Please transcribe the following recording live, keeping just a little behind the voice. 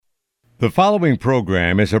The following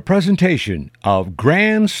program is a presentation of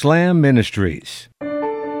Grand Slam Ministries.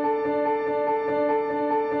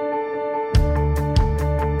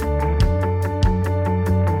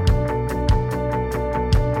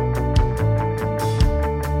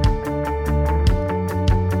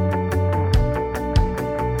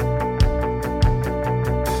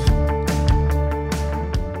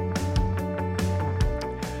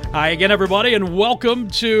 Hi again, everybody, and welcome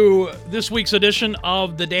to this week's edition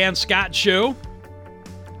of The Dan Scott Show.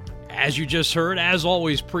 As you just heard, as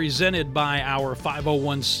always, presented by our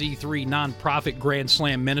 501c3 nonprofit Grand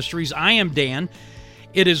Slam Ministries. I am Dan.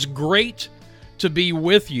 It is great to be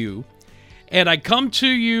with you, and I come to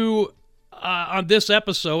you on this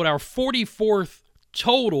episode, our 44th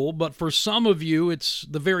total, but for some of you, it's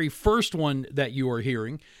the very first one that you are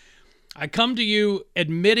hearing. I come to you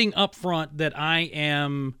admitting up front that I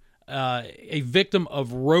am a victim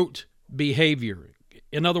of rote behavior.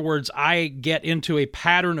 In other words, I get into a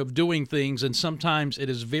pattern of doing things, and sometimes it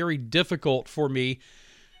is very difficult for me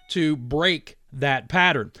to break that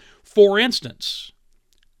pattern. For instance,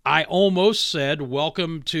 I almost said,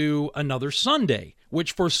 "Welcome to another Sunday,"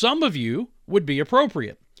 which for some of you would be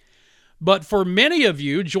appropriate. But for many of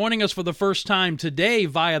you joining us for the first time today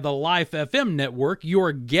via the Life FM network, you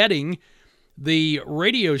are getting the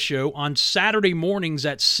radio show on Saturday mornings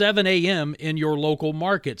at 7 a.m. in your local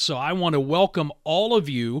market. So I want to welcome all of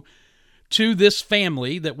you to this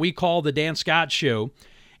family that we call the Dan Scott Show,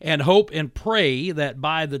 and hope and pray that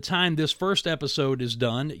by the time this first episode is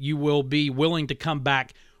done, you will be willing to come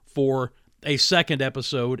back for a second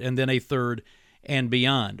episode and then a third and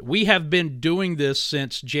beyond. We have been doing this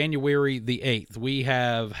since January the 8th. We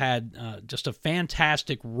have had just a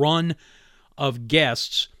fantastic run of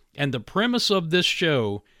guests. And the premise of this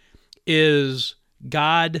show is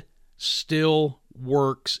God still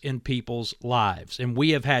works in people's lives. And we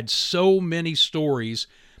have had so many stories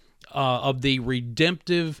of the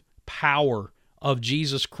redemptive power of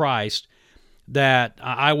Jesus Christ that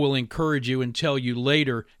I will encourage you and tell you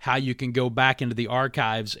later how you can go back into the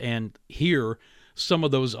archives and hear some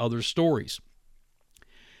of those other stories.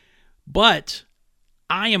 But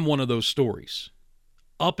I am one of those stories.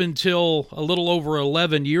 Up until a little over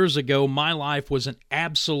 11 years ago, my life was an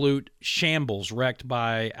absolute shambles, wrecked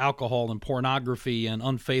by alcohol and pornography and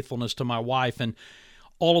unfaithfulness to my wife and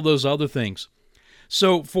all of those other things.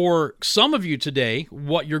 So for some of you today,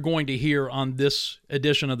 what you're going to hear on this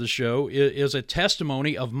edition of the show is a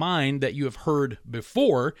testimony of mine that you have heard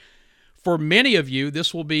before. For many of you,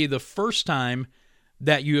 this will be the first time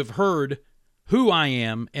that you have heard who I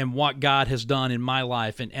am and what God has done in my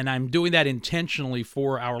life. And I'm doing that intentionally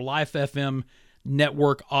for our Life FM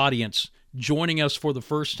network audience joining us for the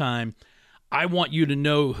first time. I want you to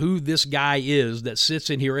know who this guy is that sits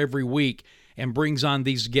in here every week and brings on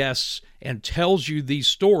these guests and tells you these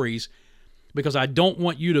stories, because I don't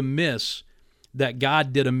want you to miss that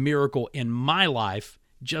God did a miracle in my life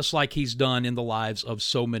just like he's done in the lives of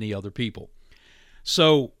so many other people.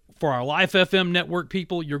 So for our Life FM network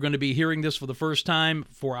people, you're going to be hearing this for the first time.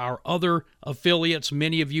 For our other affiliates,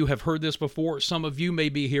 many of you have heard this before. Some of you may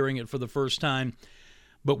be hearing it for the first time.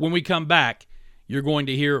 But when we come back, you're going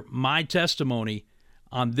to hear my testimony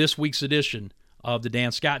on this week's edition of the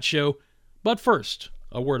Dan Scott Show. But first,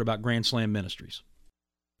 a word about Grand Slam Ministries.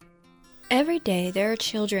 Every day there are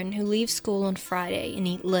children who leave school on Friday and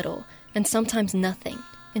eat little, and sometimes nothing,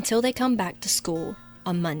 until they come back to school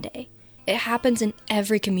on Monday. It happens in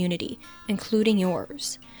every community, including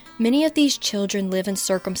yours. Many of these children live in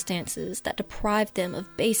circumstances that deprive them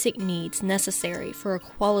of basic needs necessary for a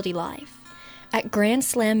quality life. At Grand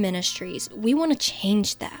Slam Ministries, we want to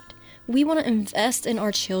change that. We want to invest in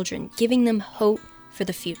our children, giving them hope for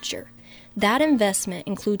the future. That investment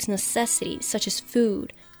includes necessities such as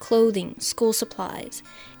food, clothing, school supplies,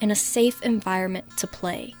 and a safe environment to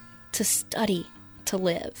play, to study, to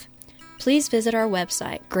live. Please visit our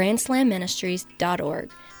website,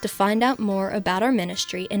 grandslamministries.org, to find out more about our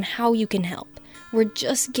ministry and how you can help. We're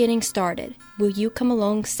just getting started. Will you come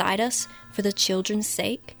alongside us for the children's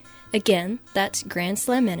sake? Again, that's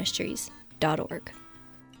grandslamministries.org.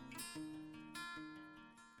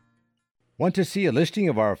 Want to see a listing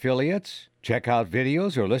of our affiliates? Check out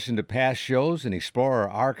videos or listen to past shows and explore our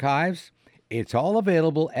archives? It's all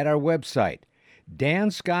available at our website,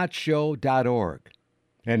 danscottshow.org.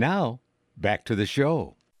 And now, back to the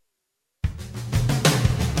show.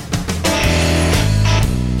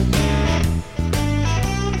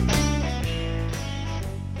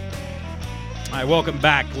 All right, welcome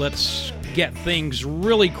back. Let's get things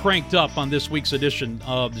really cranked up on this week's edition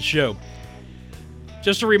of the show.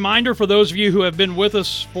 Just a reminder for those of you who have been with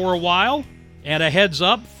us for a while, And a heads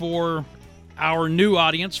up for our new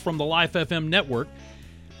audience from the Life FM network.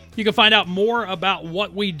 You can find out more about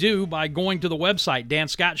what we do by going to the website,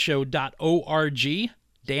 danscottshow.org,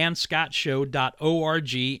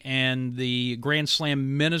 danscottshow.org, and the Grand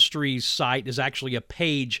Slam Ministries site is actually a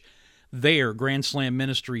page there,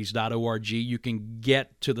 grandslamministries.org. You can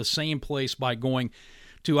get to the same place by going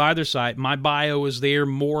to either site. My bio is there,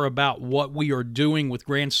 more about what we are doing with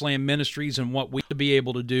Grand Slam Ministries and what we to be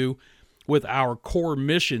able to do with our core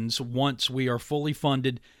missions once we are fully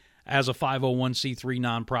funded as a 501c3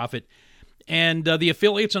 nonprofit. And the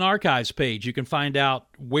affiliates and archives page, you can find out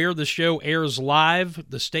where the show airs live,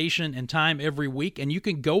 the station and time every week, and you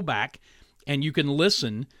can go back and you can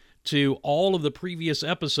listen to all of the previous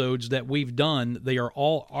episodes that we've done. They are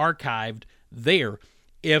all archived there.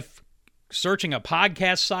 If searching a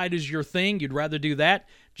podcast site is your thing, you'd rather do that,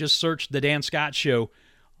 just search The Dan Scott Show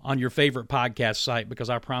on your favorite podcast site, because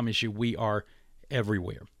I promise you we are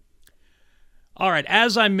everywhere. All right,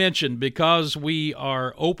 as I mentioned, because we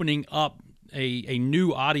are opening up a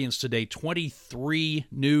new audience today, 23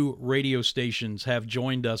 new radio stations have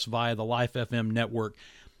joined us via the Life FM network.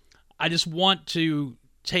 I just want to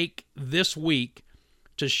take this week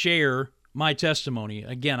to share my testimony.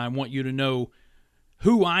 Again, I want you to know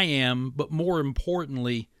who I am, but more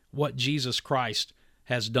importantly, what Jesus Christ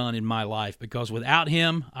has done in my life, because without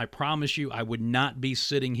him, I promise you, I would not be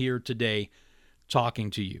sitting here today talking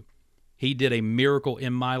to you. He did a miracle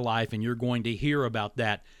in my life, and you're going to hear about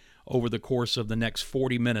that over the course of the next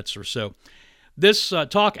 40 minutes or so. This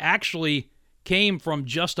talk actually came from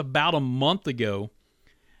just about a month ago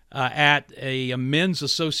at a men's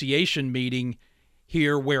association meeting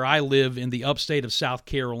here where I live in the upstate of South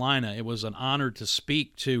Carolina. It was an honor to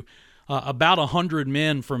speak to about 100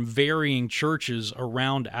 men from varying churches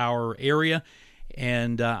around our area,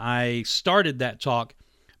 and I started that talk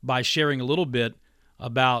by sharing a little bit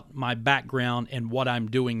about my background and what I'm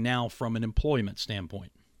doing now from an employment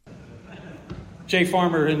standpoint. Jay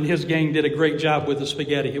Farmer and his gang did a great job with the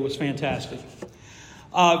spaghetti. It was fantastic.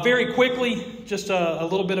 Very quickly, just a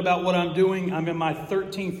little bit about what I'm doing. I'm in my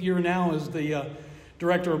 13th year now as the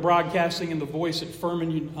Director of Broadcasting and the voice at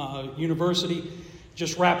Furman University.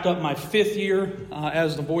 Just wrapped up my 5th year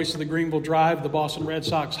as the voice of the Greenville Drive, the Boston Red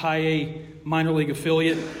Sox High A minor league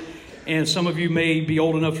affiliate. And some of you may be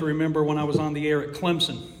old enough to remember when I was on the air at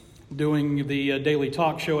Clemson doing the daily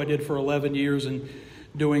talk show I did for 11 years and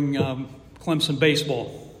doing Clemson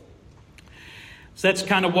baseball. So that's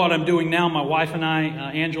kind of what I'm doing now. My wife and I,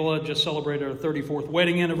 Angela, just celebrated our 34th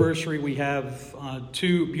wedding anniversary. We have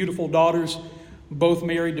 2 beautiful daughters, both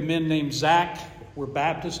married to men named Zach. We're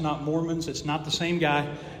Baptists, not Mormons. It's not the same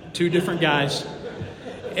guy, 2 different guys.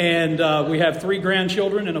 And we have 3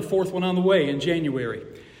 grandchildren and a 4th one on the way in January.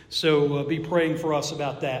 So be praying for us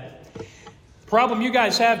about that. The problem you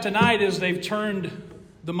guys have tonight is they've turned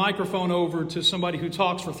the microphone over to somebody who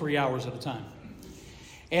talks for 3 hours at a time.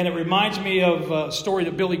 And it reminds me of a story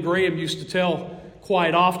that Billy Graham used to tell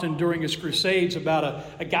quite often during his crusades about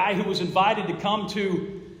a guy who was invited to come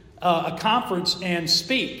to a conference and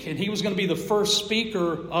speak. And he was going to be the first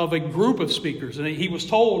speaker of a group of speakers. And he was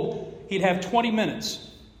told he'd have 20 minutes.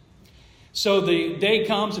 So the day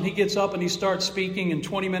comes and he gets up and he starts speaking, and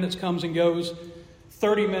 20 minutes comes and goes,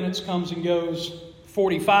 30 minutes comes and goes,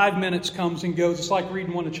 45 minutes comes and goes. It's like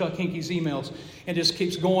reading one of Chuck Hinkey's emails. It just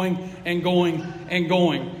keeps going and going and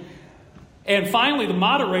going. And finally, the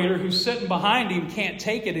moderator who's sitting behind him can't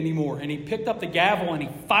take it anymore. And he picked up the gavel and he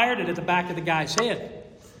fired it at the back of the guy's head.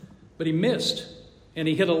 But he missed. And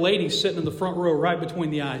he hit a lady sitting in the front row right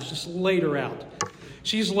between the eyes. Just laid her out.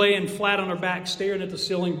 She's laying flat on her back, staring at the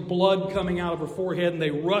ceiling, blood coming out of her forehead. And they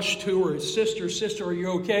rush to her. Sister, are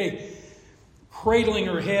you okay? Cradling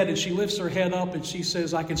her head, and she lifts her head up and she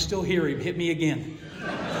says, I can still hear him. Hit me again.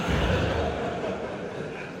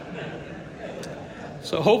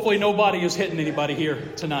 So hopefully nobody is hitting anybody here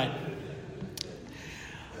tonight.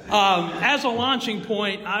 As a launching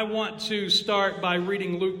point, I want to start by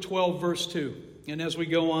reading Luke 12, verse 2. And as we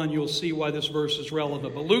go on, you'll see why this verse is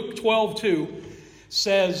relevant. But Luke 12:2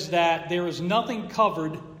 says that there is nothing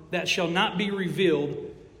covered that shall not be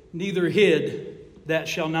revealed, neither hid that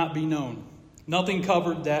shall not be known. Nothing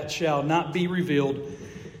covered that shall not be revealed,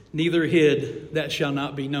 neither hid that shall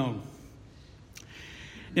not be known.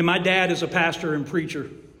 And my dad is a pastor and preacher.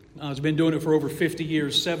 He's been doing it for over 50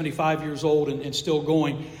 years, 75 years old, and still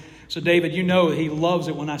going. So David, you know he loves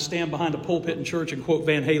it when I stand behind a pulpit in church and quote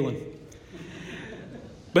Van Halen.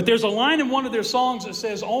 But there's a line in one of their songs that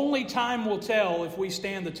says, only time will tell if we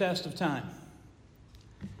stand the test of time.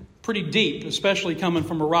 Pretty deep, especially coming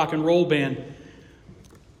from a rock and roll band.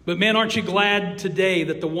 But men, aren't you glad today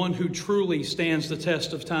that the one who truly stands the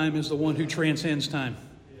test of time is the one who transcends time?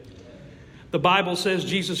 The Bible says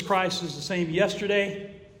Jesus Christ is the same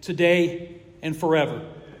yesterday, today, and forever.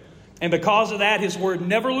 And because of that, His Word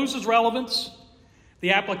never loses relevance.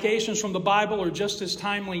 The applications from the Bible are just as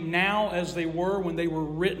timely now as they were when they were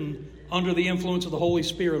written under the influence of the Holy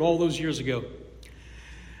Spirit all those years ago.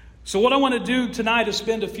 So what I want to do tonight is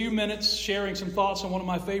spend a few minutes sharing some thoughts on one of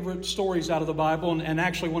my favorite stories out of the Bible, and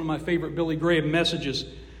actually one of my favorite Billy Graham messages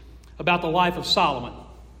about the life of Solomon.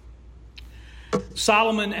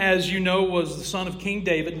 Solomon, as you know, was the son of King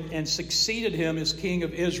David and succeeded him as king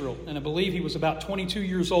of Israel. And I believe he was about 22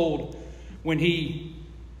 years old when he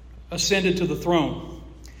ascended to the throne.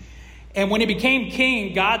 And when he became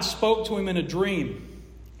king, God spoke to him in a dream.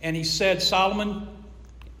 And He said, Solomon,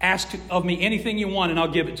 ask of me anything you want and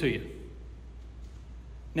I'll give it to you.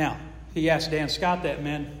 Now, he asked Dan Scott that,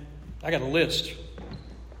 man, I got a list.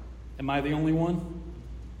 Am I the only one?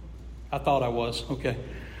 I thought I was. Okay.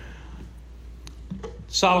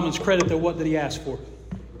 Solomon's credit, though, what did he ask for?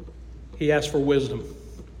 He asked for wisdom.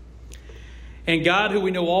 And God, who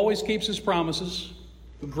we know always keeps His promises,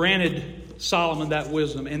 granted Solomon that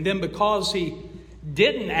wisdom. And then because he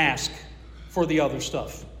didn't ask for the other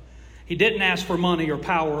stuff, he didn't ask for money or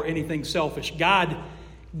power or anything selfish, God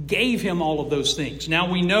gave him all of those things.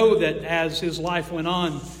 Now we know that as his life went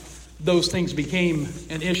on, those things became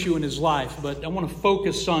an issue in his life. But I want to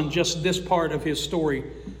focus on just this part of his story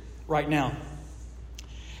right now.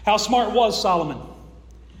 How smart was Solomon?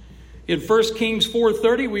 In 1 Kings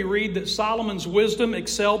 4:30, we read that Solomon's wisdom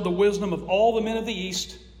excelled the wisdom of all the men of the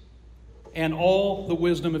East and all the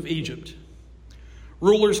wisdom of Egypt.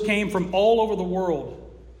 Rulers came from all over the world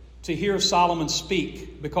to hear Solomon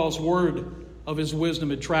speak because word of his wisdom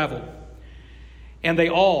had traveled. And they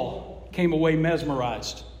all came away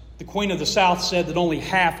mesmerized. The Queen of the South said that only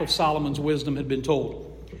half of Solomon's wisdom had been told.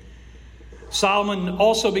 Solomon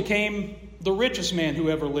also became the richest man who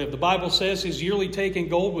ever lived. The Bible says his yearly take in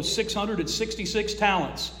gold was 666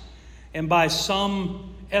 talents. And by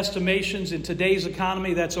some estimations in today's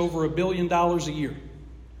economy, that's over $1 billion a year.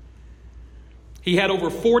 He had over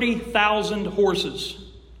 40,000 horses.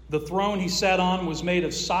 The throne he sat on was made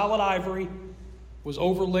of solid ivory, was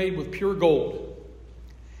overlaid with pure gold.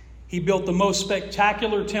 He built the most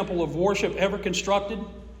spectacular temple of worship ever constructed,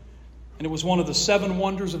 and it was one of the 7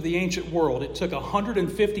 wonders of the ancient world. It took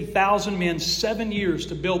 150,000 men 7 years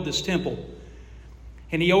to build this temple,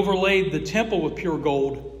 and he overlaid the temple with pure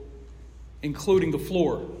gold, including the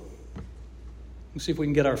floor. Let's see if we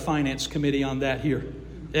can get our finance committee on that here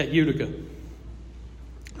at Utica.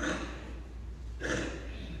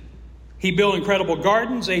 He built incredible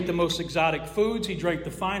gardens, ate the most exotic foods. He drank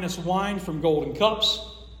the finest wine from golden cups.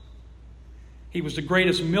 He was the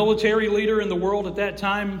greatest military leader in the world at that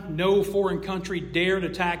time. No foreign country dared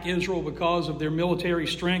attack Israel because of their military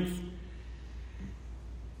strength.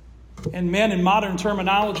 And men, in modern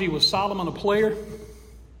terminology, was Solomon a player?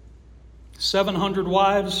 700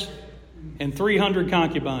 wives and 300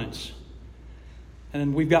 concubines.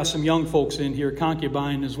 And we've got some young folks in here.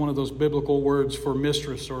 Concubine is one of those biblical words for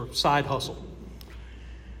mistress or side hustle.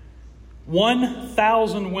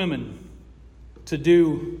 1,000 women to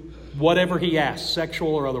do whatever he asked,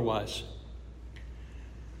 sexual or otherwise.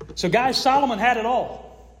 So guys, Solomon had it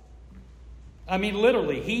all. I mean,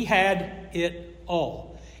 literally, he had it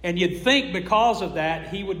all. And you'd think because of that,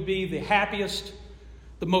 he would be the happiest,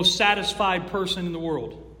 the most satisfied person in the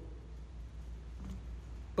world.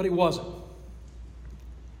 But he wasn't.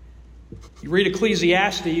 You read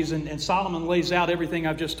Ecclesiastes, and Solomon lays out everything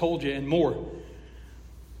I've just told you and more.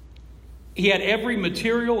 He had every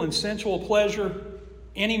material and sensual pleasure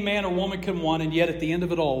any man or woman can want, and yet at the end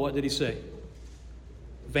of it all, what did he say?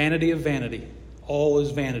 Vanity of vanity. All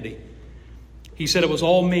is vanity. He said it was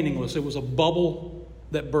all meaningless. It was a bubble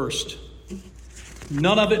that burst.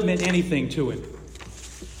 None of it meant anything to him.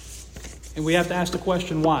 And we have to ask the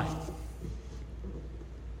question, why?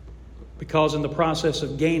 Because in the process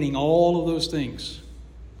of gaining all of those things,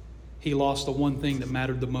 he lost the one thing that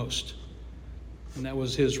mattered the most. And that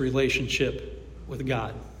was his relationship with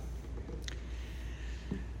God.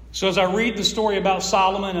 So as I read the story about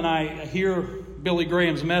Solomon and I hear Billy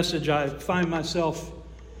Graham's message, I find myself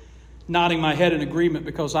nodding my head in agreement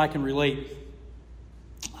because I can relate.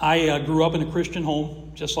 I grew up in a Christian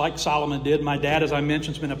home, just like Solomon did. My dad, as I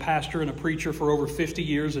mentioned, has been a pastor and a preacher for over 50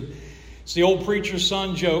 years. And it's the old preacher's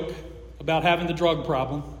son joke about having the drug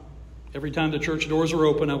problem. Every time the church doors are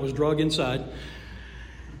open, I was drug inside.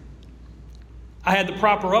 I had the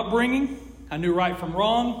proper upbringing. I knew right from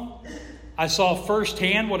wrong. I saw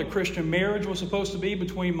firsthand what a Christian marriage was supposed to be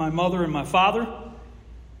between my mother and my father.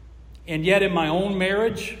 And yet in my own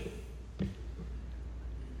marriage,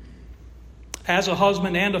 as a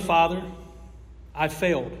husband and a father, I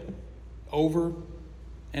failed over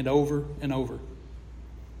and over and over.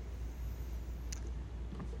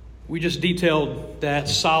 We just detailed that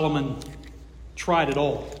Solomon tried it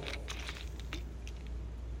all.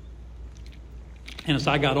 And as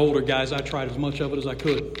I got older, guys, I tried as much of it as I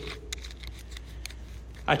could.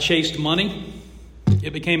 I chased money.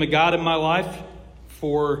 It became a god in my life.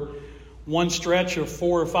 For one stretch of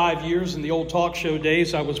 4 or 5 years in the old talk show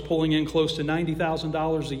days, I was pulling in close to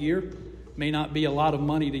 $90,000 a year. May not be a lot of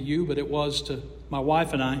money to you, but it was to my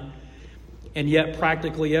wife and I. And yet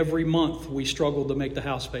practically every month we struggled to make the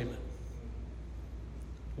house payment.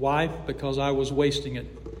 Why? Because I was wasting it,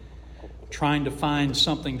 trying to find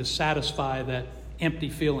something to satisfy that empty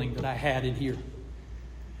feeling that I had in here.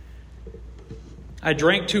 I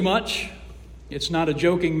drank too much. It's not a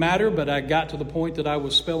joking matter, but I got to the point that I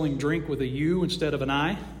was spelling drink with a U instead of an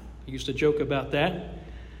I. I used to joke about that.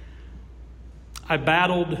 I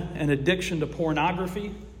battled an addiction to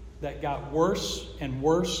pornography that got worse and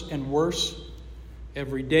worse and worse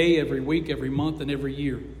every day, every week, every month, and every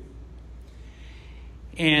year.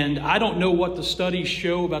 And I don't know what the studies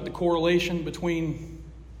show about the correlation between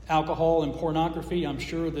alcohol and pornography. I'm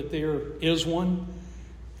sure that there is one.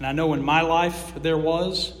 And I know in my life there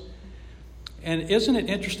was. And isn't it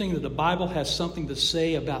interesting that the Bible has something to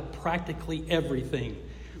say about practically everything?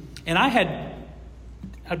 And I'd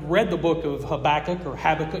read the book of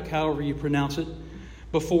Habakkuk, however you pronounce it,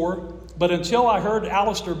 before. But until I heard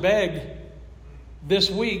Alistair Begg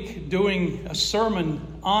this week doing a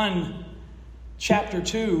sermon on chapter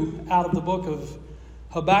 2 out of the book of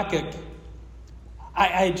Habakkuk,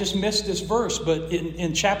 I just missed this verse. But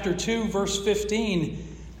in chapter 2, verse 15,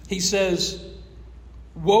 he says,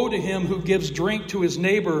 "Woe to him who gives drink to his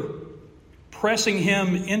neighbor, pressing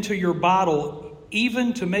him into your bottle,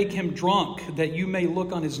 even to make him drunk, that you may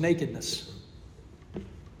look on his nakedness."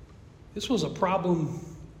 This was a problem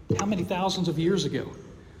how many thousands of years ago?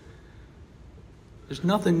 There's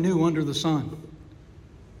nothing new under the sun.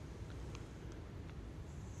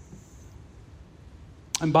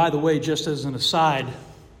 And by the way, just as an aside,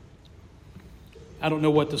 I don't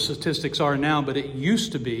know what the statistics are now, but it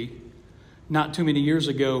used to be, not too many years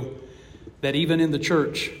ago, that even in the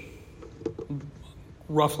church,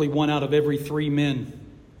 roughly 1 out of every 3 men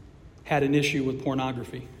had an issue with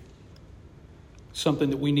pornography.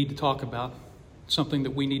 Something that we need to talk about, something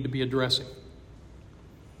that we need to be addressing.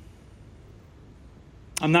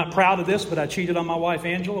 I'm not proud of this, but I cheated on my wife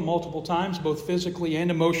Angela multiple times, both physically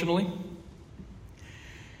and emotionally.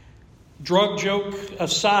 Drug joke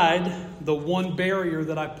aside, the one barrier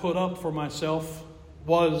that I put up for myself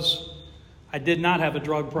was I did not have a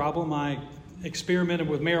drug problem. I experimented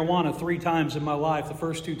with marijuana 3 times in my life. The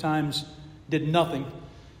first 2 times did nothing.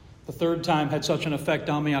 The third time had such an effect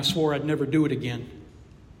on me, I swore I'd never do it again.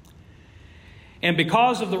 And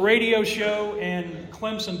because of the radio show and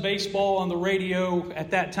Clemson baseball on the radio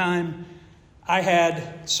at that time, I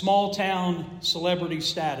had small town celebrity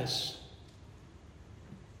status.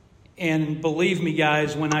 And believe me,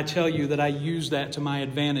 guys, when I tell you that I used that to my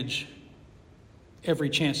advantage every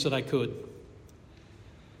chance that I could.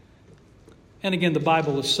 And again, the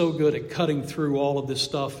Bible is so good at cutting through all of this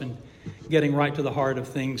stuff and getting right to the heart of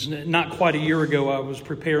things. Not quite a year ago, I was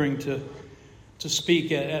preparing to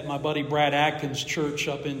speak at my buddy Brad Atkins' church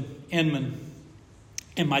up in Inman.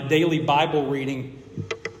 And my daily Bible reading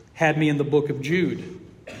had me in the book of Jude.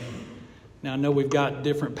 Now, I know we've got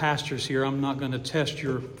different pastors here. I'm not going to test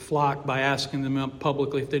your flock by asking them out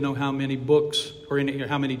publicly if they know how many books or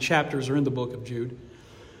how many chapters are in the book of Jude.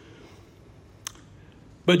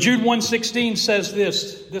 But Jude 1:16 says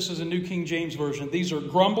this. This is a New King James Version. "These are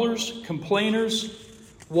grumblers, complainers,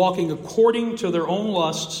 walking according to their own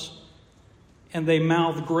lusts, and they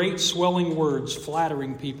mouth great swelling words,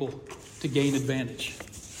 flattering people to gain advantage."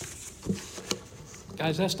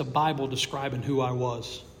 Guys, that's the Bible describing who I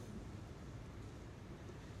was.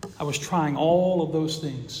 I was trying all of those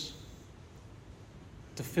things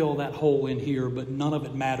to fill that hole in here, but none of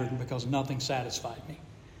it mattered because nothing satisfied me.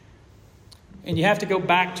 And you have to go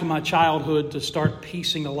back to my childhood to start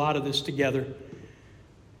piecing a lot of this together.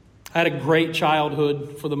 I had a great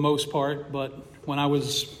childhood for the most part, but when I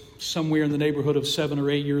was somewhere in the neighborhood of 7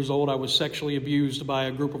 or 8 years old, I was sexually abused by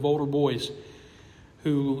a group of older boys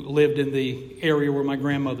who lived in the area where my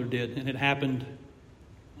grandmother did. And it happened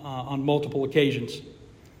on multiple occasions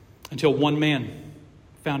until one man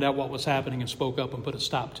found out what was happening and spoke up and put a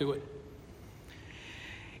stop to it.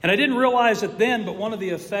 And I didn't realize it then, but one of the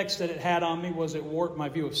effects that it had on me was it warped my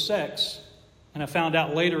view of sex And I found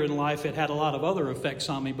out later in life it had a lot of other effects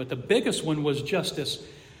on me, but the biggest one was just this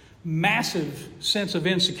massive sense of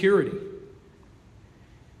insecurity.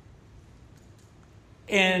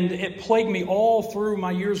 And it plagued me all through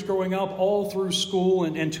my years growing up, all through school,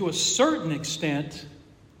 and to a certain extent,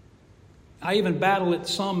 I even battle it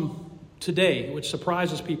some today, which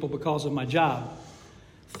surprises people because of my job.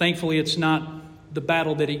 Thankfully, it's not the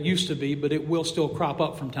battle that it used to be, but it will still crop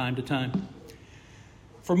up from time to time.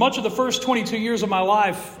 For much of the first 22 years of my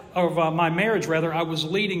life, of my marriage rather, I was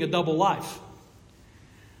leading a double life.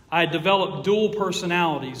 I had developed dual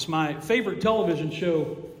personalities. My favorite television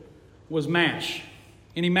show was MASH.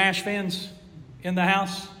 Any MASH fans in the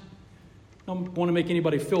house? I don't want to make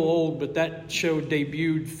anybody feel old, but that show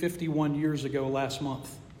debuted 51 years ago last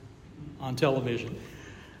month on television.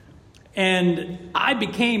 And I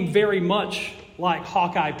became very much like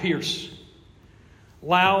Hawkeye Pierce.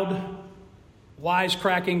 Loud,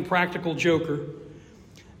 wisecracking, practical joker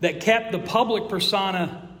that kept the public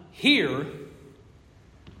persona here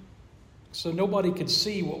so nobody could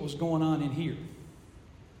see what was going on in here.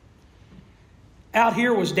 Out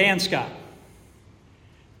here was Dan Scott.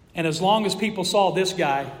 And as long as people saw this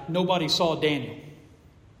guy, nobody saw Daniel.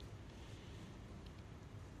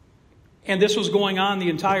 And this was going on the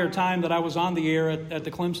entire time that I was on the air at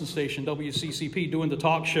the Clemson station, WCCP, doing the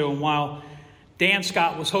talk show. And while Dan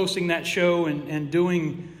Scott was hosting that show and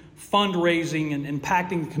doing fundraising and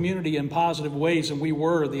impacting the community in positive ways, and we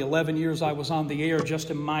were, the 11 years I was on the air,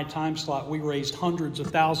 just in my time slot, we raised hundreds of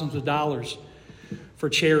thousands of dollars for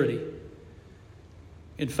charity.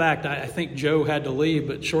 In fact, I think Joe had to leave,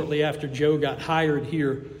 but shortly after Joe got hired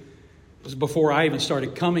here, it was before I even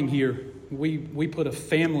started coming here, we put a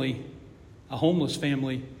homeless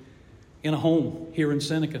family, in a home here in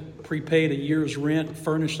Seneca. Prepaid a year's rent,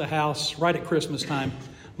 furnished the house right at Christmas time.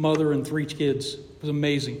 Mother and 3 kids. It was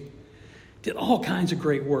amazing. Did all kinds of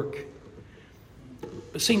great work.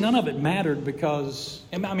 But see, none of it mattered because,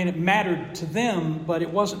 it mattered to them, but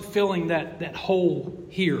it wasn't filling that hole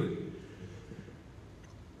here.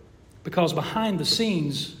 Because behind the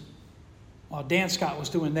scenes, while Dan Scott was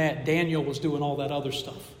doing that, Daniel was doing all that other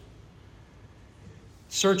stuff.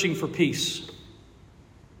 Searching for peace.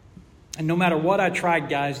 And no matter what I tried,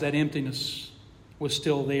 guys, that emptiness was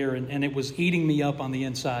still there, and it was eating me up on the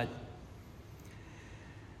inside.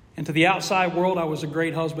 And to the outside world, I was a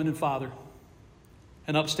great husband and father,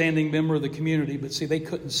 an upstanding member of the community, but see, they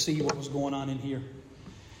couldn't see what was going on in here.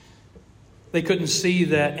 They couldn't see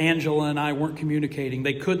that Angela and I weren't communicating.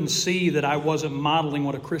 They couldn't see that I wasn't modeling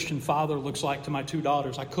what a Christian father looks like to my 2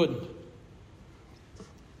 daughters. I couldn't.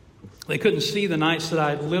 They couldn't see the nights that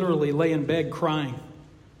I literally lay in bed crying,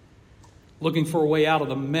 looking for a way out of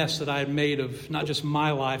the mess that I had made of not just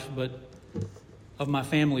my life, but of my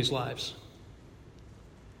family's lives.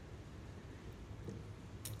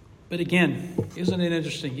 But again, isn't it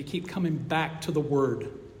interesting? You keep coming back to the Word.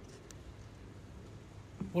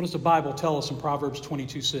 What does the Bible tell us in Proverbs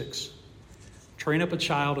 22:6? Train up a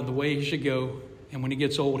child in the way he should go, and when he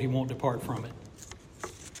gets old, he won't depart from it.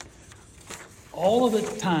 All of the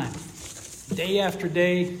time, day after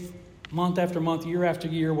day, month after month, year after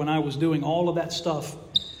year, when I was doing all of that stuff,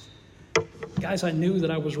 guys, I knew that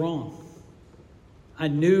I was wrong. I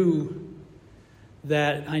knew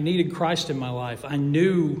that I needed Christ in my life. I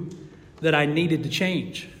knew that I needed to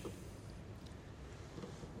change.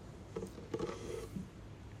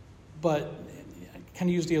 But I kind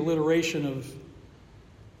of use the alliteration of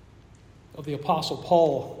the Apostle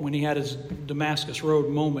Paul when he had his Damascus Road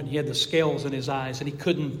moment. He had the scales in his eyes and he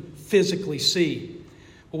couldn't physically see.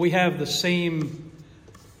 Well, we have the same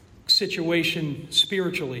situation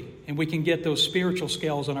spiritually, and we can get those spiritual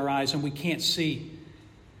scales in our eyes and we can't see.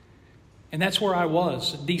 And that's where I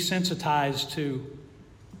was, desensitized to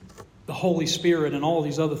the Holy Spirit and all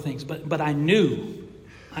these other things. But I knew.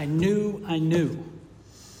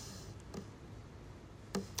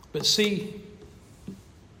 But see,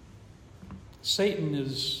 Satan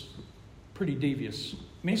is pretty devious.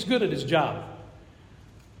 I mean, he's good at his job.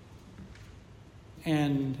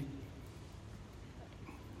 And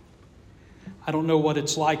I don't know what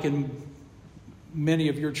it's like in many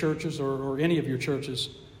of your churches or any of your churches.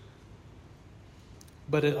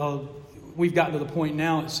 But we've gotten to the point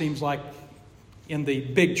now, it seems like, in the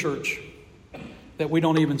big church, that we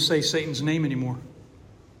don't even say Satan's name anymore.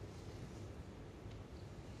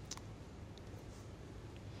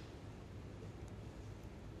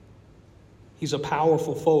 He's a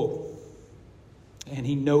powerful foe, and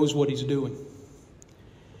he knows what he's doing.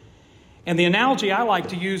 And the analogy I like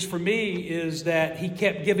to use for me is that he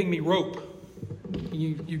kept giving me rope.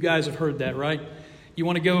 You guys have heard that, right? You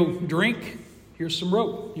want to go drink? Here's some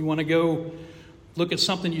rope. You want to go Look at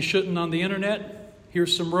something you shouldn't on the internet?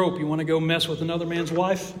 Here's some rope. You want to go mess with another man's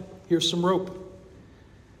wife? Here's some rope.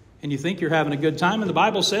 And you think you're having a good time. And the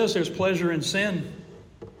Bible says there's pleasure in sin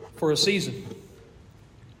for a season.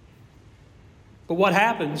 But what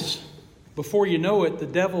happens, before you know it, the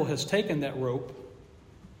devil has taken that rope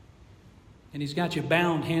and he's got you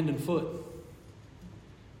bound hand and foot.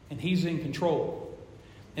 And he's in control.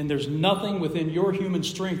 And there's nothing within your human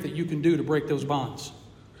strength that you can do to break those bonds.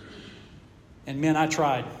 And men, I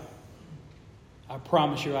tried. I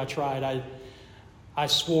promise you I tried. I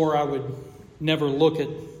swore I would never look at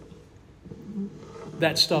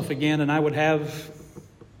that stuff again, and I would have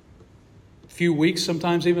a few weeks,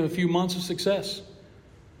 sometimes even a few months of success.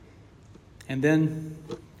 And then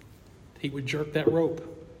he would jerk that rope.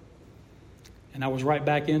 And I was right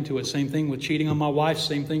back into it. Same thing with cheating on my wife,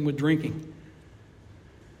 same thing with drinking.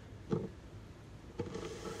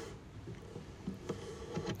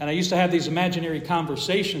 And I used to have these imaginary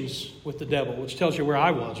conversations with the devil, which tells you where I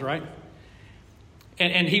was, right?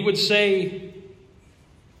 And he would say,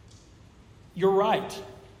 you're right.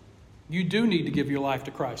 You do need to give your life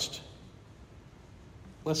to Christ.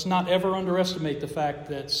 Let's not ever underestimate the fact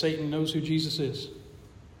that Satan knows who Jesus is.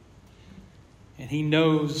 And he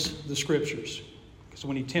knows the Scriptures. Because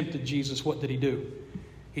when he tempted Jesus, what did he do?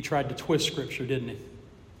 He tried to twist Scripture, didn't he?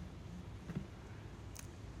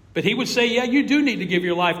 But he would say, yeah, you do need to give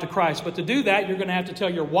your life to Christ. But to do that, you're going to have to tell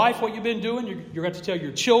your wife what you've been doing. You're going to have to tell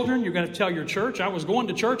your children. You're going to have to tell your church. I was going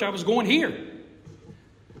to church. I was going here.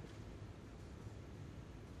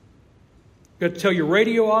 You have to tell your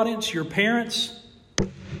radio audience, your parents.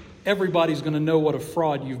 Everybody's going to know what a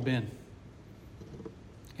fraud you've been.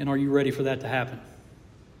 And are you ready for that to happen?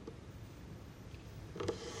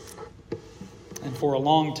 And for a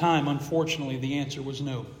long time, unfortunately, the answer was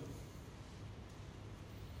no.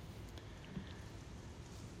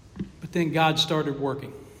 But then God started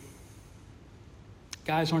working.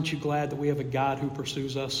 Guys, aren't you glad that we have a God who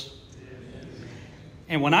pursues us?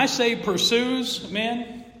 And when I say pursues,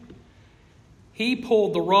 man, he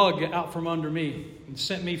pulled the rug out from under me and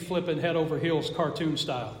sent me flipping head over heels cartoon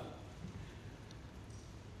style.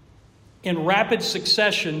 In rapid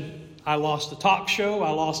succession, I lost a talk show,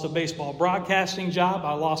 I lost a baseball broadcasting job,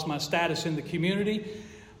 I lost my status in the community.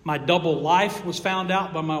 My double life was found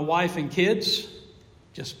out by my wife and kids.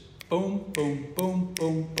 Just boom, boom, boom,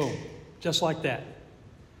 boom, boom. Just like that.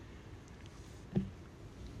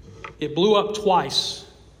 It blew up twice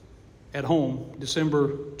at home. December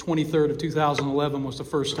 23rd of 2011 was the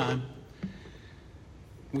first time.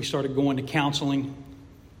 We started going to counseling.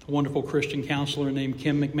 A wonderful Christian counselor named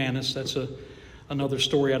Kim McManus. That's another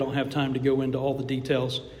story. I don't have time to go into all the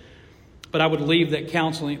details. But I would leave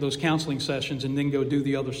those counseling sessions and then go do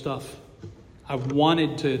the other stuff. I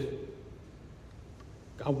wanted to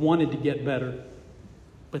get better,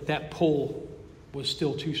 but that pull was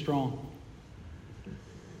still too strong.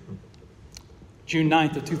 June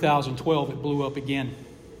 9th of 2012, it blew up again.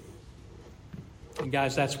 And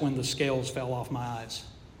guys, that's when the scales fell off my eyes.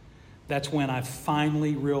 That's when I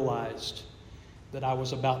finally realized that I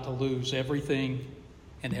was about to lose everything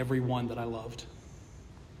and everyone that I loved.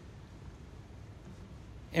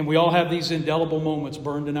 And we all have these indelible moments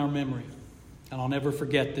burned in our memory. And I'll never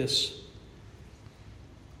forget this.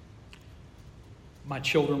 My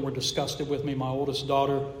children were disgusted with me. My oldest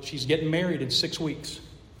daughter, she's getting married in 6 weeks.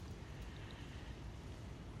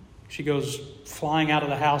 She goes flying out of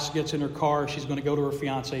the house, gets in her car. She's going to go to her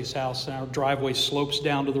fiance's house. And our driveway slopes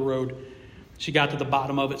down to the road. She got to the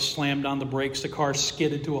bottom of it, slammed on the brakes. The car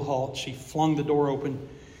skidded to a halt. She flung the door open.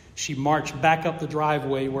 She marched back up the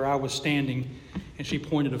driveway where I was standing, and she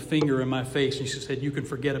pointed a finger in my face, and she said, "You can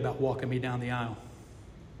forget about walking me down the aisle."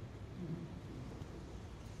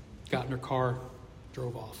 Got in her car,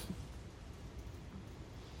 drove off.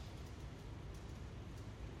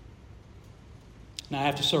 Now, I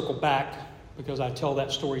have to circle back because I tell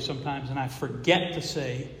that story sometimes and I forget to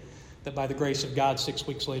say that by the grace of God, 6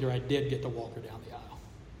 weeks later, I did get to walk her down the aisle.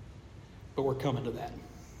 But we're coming to that.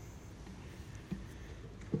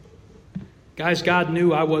 Guys, God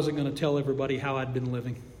knew I wasn't going to tell everybody how I'd been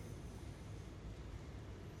living.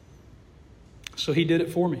 So He did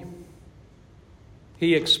it for me.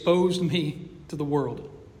 He exposed me to the world.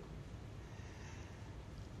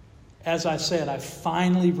 As I said, I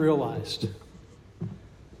finally realized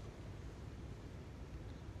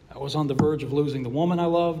I was on the verge of losing the woman I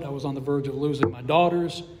loved. I was on the verge of losing my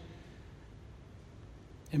daughters.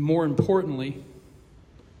 And more importantly,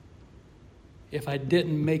 if I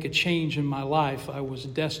didn't make a change in my life, I was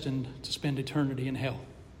destined to spend eternity in hell.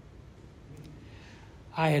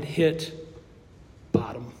 I had hit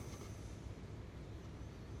bottom.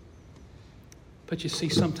 But you see,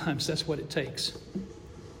 sometimes that's what it takes.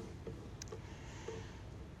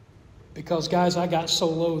 Because, guys, I got so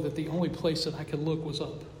low that the only place that I could look was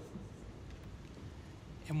up.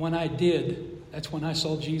 And when I did, that's when I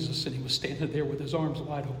saw Jesus, and he was standing there with his arms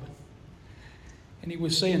wide open. And he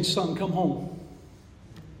was saying, son, come home.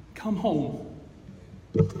 Come home.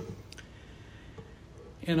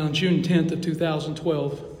 And on June 10th of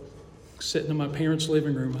 2012, sitting in my parents'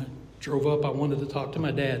 living room, I drove up. I wanted to talk to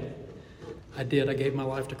my dad. I did. I gave my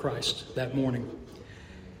life to Christ that morning.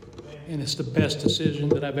 And it's the best decision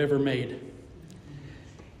that I've ever made.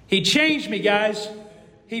 He changed me, guys.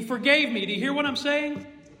 He forgave me. Do you hear what I'm saying?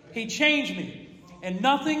 He changed me. And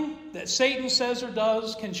nothing that Satan says or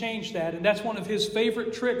does can change that. And that's one of his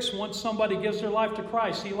favorite tricks once somebody gives their life to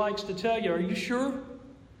Christ. He likes to tell you, are you sure?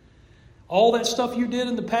 All that stuff you did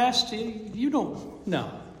in the past, you don't.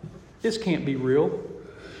 No, this can't be real.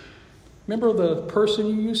 Remember the person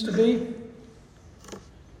you used to be?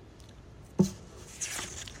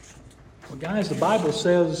 Well, guys, the Bible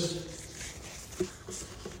says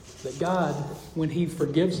that God, when he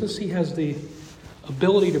forgives us, he has the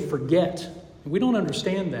ability to forget. We don't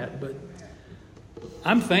understand that, but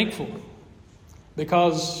I'm thankful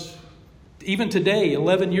because even today,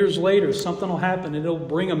 11 years later, something will happen and it'll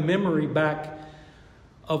bring a memory back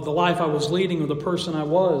of the life I was leading or the person I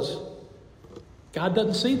was. God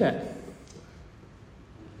doesn't see that.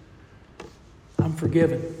 I'm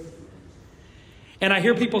forgiven. And I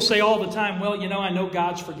hear people say all the time, well, I know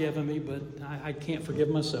God's forgiven me, but I can't forgive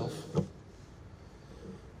myself.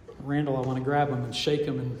 Randall, I want to grab him and shake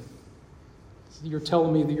him, and you're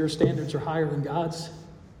telling me that your standards are higher than God's?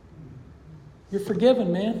 You're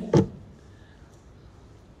forgiven, man.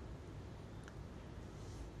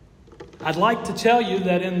 I'd like to tell you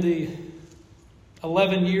that in the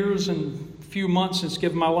 11 years and few months since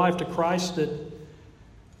giving my life to Christ, that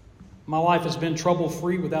my life has been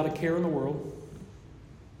trouble-free without a care in the world.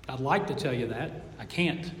 I'd like to tell you that. I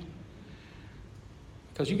can't.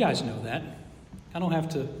 Because you guys know that. I don't have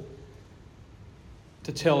to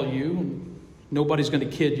tell you, and nobody's going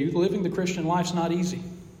to kid you. Living the Christian life's not easy.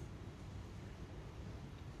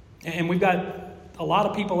 And we've got a lot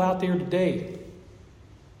of people out there today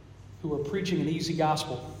who are preaching an easy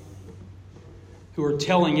gospel, who are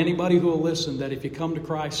telling anybody who will listen that if you come to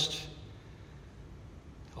Christ,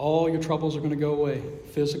 all your troubles are going to go away.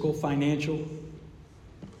 Physical, financial.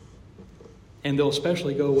 And they'll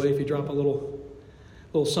especially go away if you drop a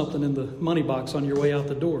little something in the money box on your way out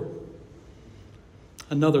the door.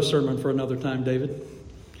 Another sermon for another time, David.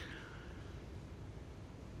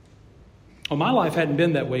 Well, my life hadn't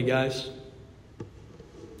been that way, guys.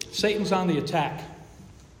 Satan's on the attack.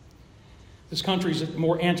 This country's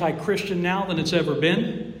more anti-Christian now than it's ever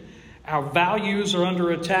been. Our values are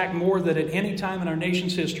under attack more than at any time in our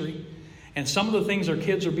nation's history. And some of the things our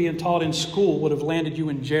kids are being taught in school would have landed you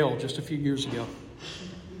in jail just a few years ago.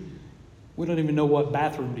 We don't even know what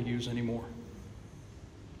bathroom to use anymore.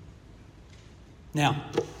 Now,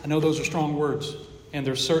 I know those are strong words, and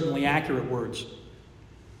they're certainly accurate words.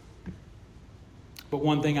 But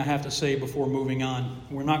one thing I have to say before moving on,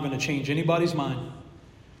 we're not going to change anybody's mind,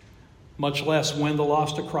 much less win the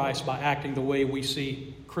lost to Christ by acting the way we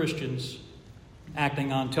see Christians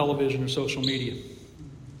acting on television or social media.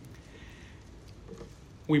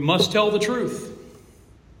 We must tell the truth.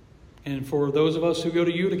 And for those of us who go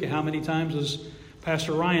to Utica, how many times has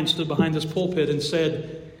Pastor Ryan stood behind this pulpit and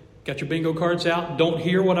said, got your bingo cards out? Don't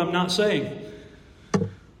hear what I'm not saying.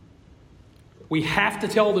 We have to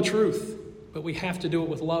tell the truth, but we have to do it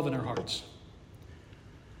with love in our hearts.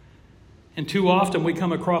 And too often we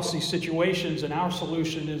come across these situations and our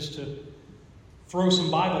solution is to throw some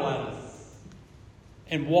Bible at them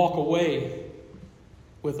and walk away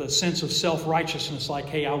with a sense of self-righteousness like,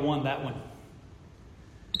 hey, I won that one.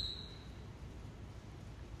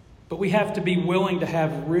 But we have to be willing to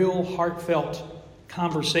have real heartfelt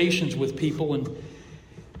conversations with people. And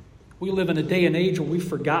we live in a day and age where we've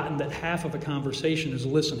forgotten that half of a conversation is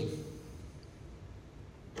listening.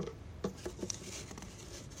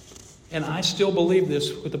 And I still believe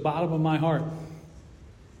this with the bottom of my heart.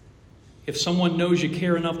 If someone knows you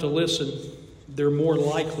care enough to listen, they're more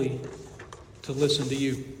likely to listen to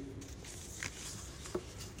you.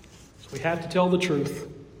 So we have to tell the truth,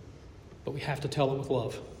 but we have to tell it with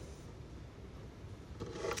love.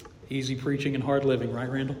 Easy preaching and hard living, right,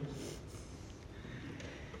 Randall?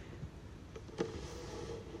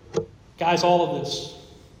 Guys, all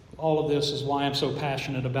of this is why I'm so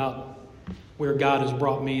passionate about where God has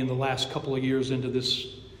brought me in the last couple of years into this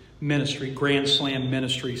ministry, Grand Slam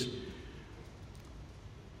Ministries.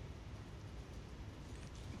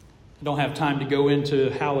 I don't have time to go into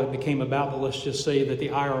how it became about, but let's just say that the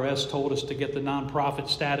IRS told us to get the nonprofit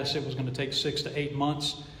status, it was going to take 6 to 8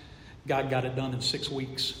 months. God got it done in 6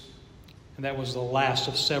 weeks. And that was the last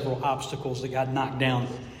of several obstacles that got knocked down.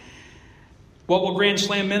 What will Grand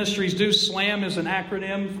Slam Ministries do? SLAM is an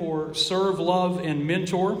acronym for Serve, Love, and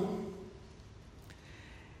Mentor.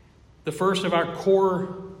 The first of our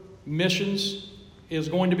core missions is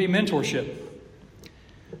going to be mentorship.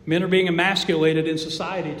 Men are being emasculated in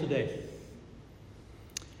society today.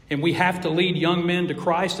 And we have to lead young men to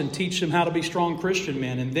Christ and teach them how to be strong Christian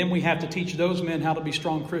men. And then we have to teach those men how to be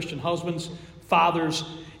strong Christian husbands, fathers,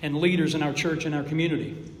 and leaders in our church and our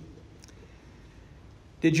community.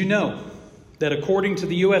 Did you know that according to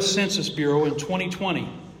the U.S. Census Bureau in 2020,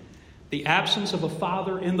 the absence of a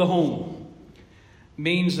father in the home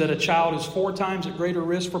means that a child is 4 times at greater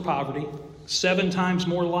risk for poverty, 7 times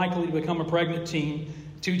more likely to become a pregnant teen,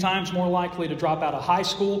 2 times more likely to drop out of high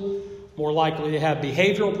school, more likely to have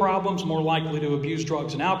behavioral problems, more likely to abuse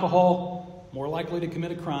drugs and alcohol, more likely to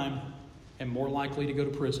commit a crime, and more likely to go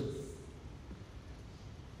to prison.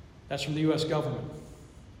 That's from the U.S. government.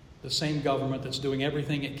 The same government that's doing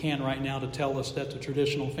everything it can right now to tell us that the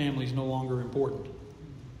traditional family is no longer important.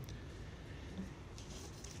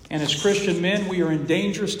 And as Christian men, we are in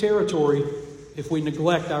dangerous territory if we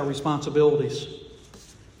neglect our responsibilities.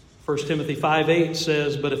 1 Timothy 5:8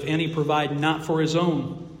 says, "But if any provide not for his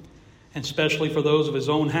own, and especially for those of his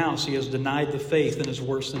own house, he has denied the faith and is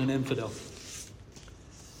worse than an infidel."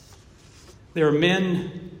 There are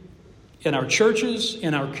men in our churches,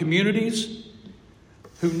 in our communities,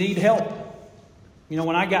 who need help. You know,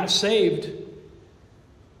 when I got saved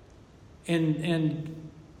and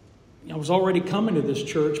I was already coming to this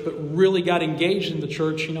church, but really got engaged in the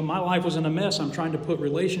church, you know, my life was in a mess. I'm trying to put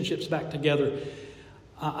relationships back together.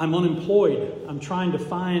 I'm unemployed. I'm trying to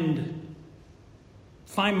find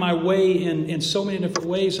my way in so many different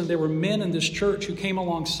ways. And there were men in this church who came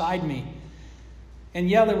alongside me. And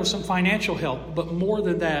yeah, there was some financial help, but more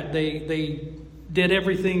than that, they did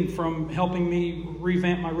everything from helping me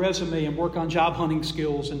revamp my resume and work on job hunting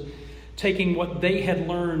skills and taking what they had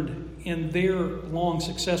learned in their long,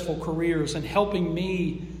 successful careers and helping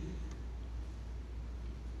me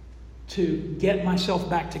to get myself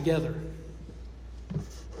back together.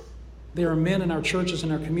 There are men in our churches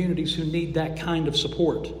and our communities who need that kind of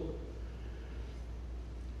support.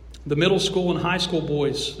 The middle school and high school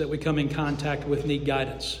boys that we come in contact with need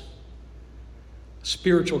guidance,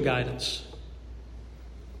 spiritual guidance.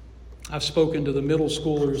 I've spoken to the middle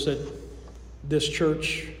schoolers at this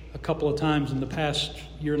church a couple of times in the past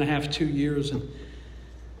 1.5 to 2 years, and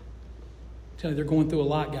I tell you, they're going through a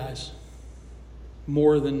lot, guys.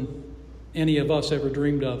 More than any of us ever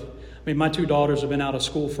dreamed of. I mean, my 2 daughters have been out of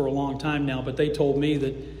school for a long time now, but they told me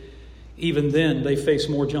that even then they face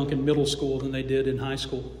more junk in middle school than they did in high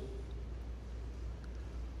school.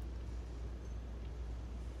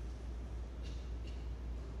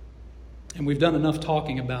 And we've done enough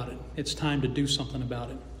talking about it. It's time to do something about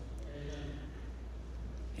it.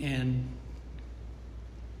 And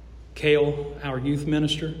Cale, our youth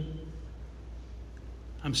minister,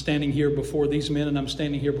 I'm standing here before these men and I'm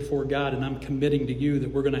standing here before God, and I'm committing to you that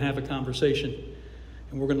we're going to have a conversation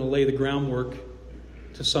and we're going to lay the groundwork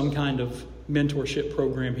to some kind of mentorship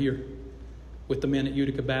program here with the men at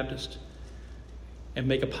Utica Baptist and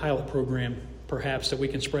make a pilot program perhaps that we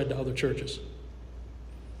can spread to other churches.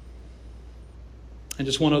 And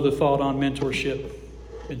just one other thought on mentorship.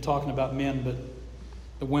 Been talking about men, but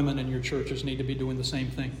the women in your churches need to be doing the same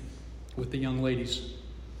thing with the young ladies.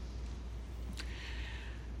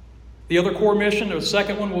 The other core mission, or the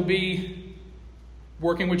second one, will be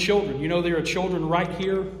working with children. You know, there are children right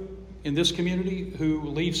here in this community who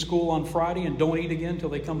leave school on Friday and don't eat again until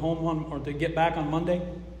they come home or they get back on Monday.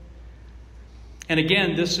 And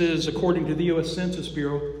again, this is according to the U.S. Census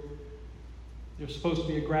Bureau. There's supposed to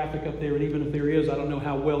be a graphic up there, and even if there is, I don't know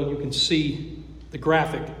how well you can see the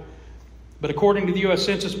graphic. But according to the U.S.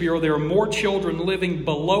 Census Bureau, there are more children living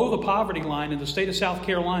below the poverty line in the state of South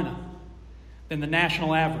Carolina than the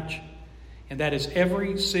national average. And that is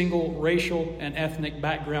every single racial and ethnic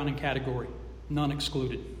background and category, none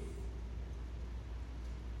excluded.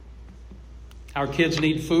 Our kids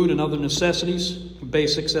need food and other necessities,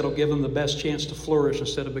 basics that'll give them the best chance to flourish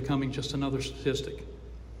instead of becoming just another statistic.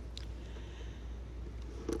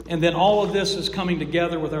 And then all of this is coming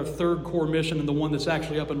together with our third core mission, and the one that's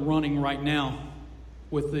actually up and running right now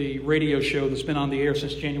with the radio show that's been on the air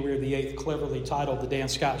since January the 8th, cleverly titled The Dan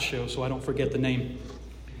Scott Show, so I don't forget the name.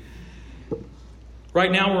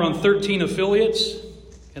 Right now we're on 13 affiliates,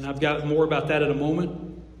 and I've got more about that in a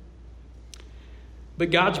moment. But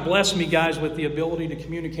God's blessed me, guys, with the ability to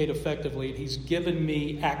communicate effectively. He's given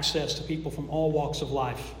me access to people from all walks of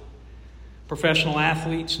life. Professional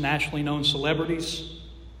athletes, nationally known celebrities.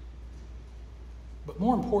 But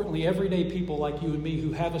more importantly, everyday people like you and me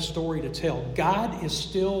who have a story to tell. God is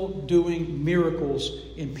still doing miracles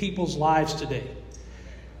in people's lives today.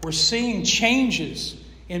 We're seeing changes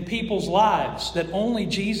in people's lives that only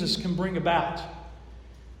Jesus can bring about.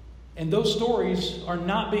 And those stories are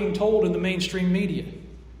not being told in the mainstream media.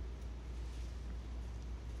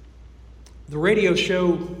 The radio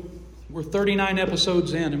show, we're 39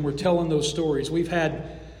 episodes in and we're telling those stories. We've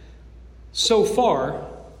had, so far,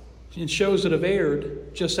 in shows that have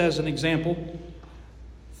aired, just as an example,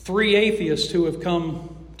 3 atheists who have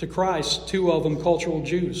come to Christ, 2 of them cultural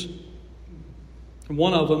Jews. And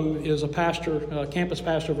one of them is a pastor, a campus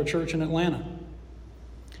pastor of a church in Atlanta.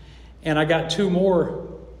 And I got 2 more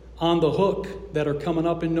on the hook that are coming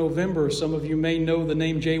up in November. Some of you may know the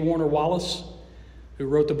name J. Warner Wallace, who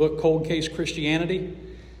wrote the book Cold Case Christianity.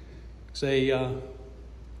 He's a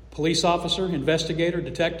police officer, investigator,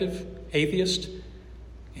 detective, atheist.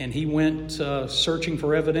 And he went searching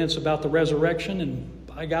for evidence about the resurrection, and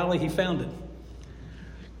by golly, he found it.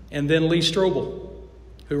 And then Lee Strobel,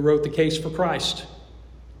 who wrote The Case for Christ.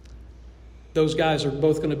 Those guys are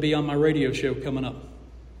both going to be on my radio show coming up.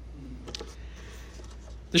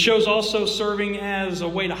 The show's also serving as a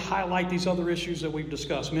way to highlight these other issues that we've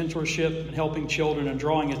discussed. Mentorship and helping children and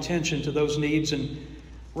drawing attention to those needs and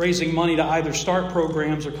raising money to either start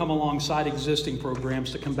programs or come alongside existing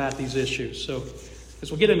programs to combat these issues. So as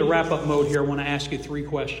we get into wrap-up mode here, I want to ask you 3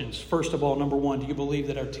 questions. First of all, number 1, do you believe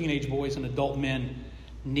that our teenage boys and adult men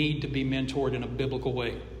need to be mentored in a biblical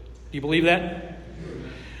way? Do you believe that?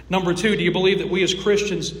 Number 2, do you believe that we as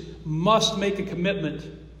Christians must make a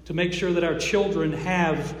commitment to make sure that our children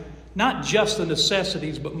have not just the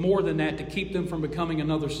necessities, but more than that, to keep them from becoming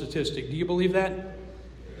another statistic? Do you believe that?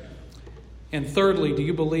 And thirdly, do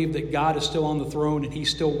you believe that God is still on the throne and He's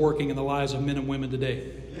still working in the lives of men and women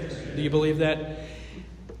today? Do you believe that?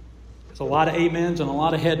 There's a lot of amens and a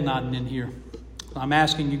lot of head nodding in here. I'm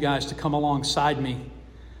asking you guys to come alongside me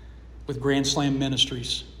with Grand Slam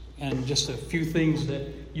Ministries. And just a few things that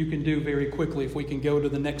you can do very quickly if we can go to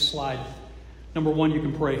the next slide. Number 1, you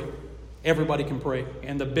can pray. Everybody can pray.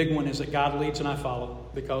 And the big one is that God leads and I follow.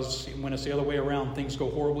 Because when it's the other way around, things go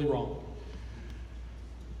horribly wrong.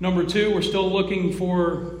 Number 2, we're still looking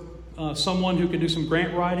for someone who can do some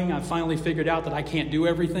grant writing. I finally figured out that I can't do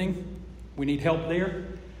everything. We need help there.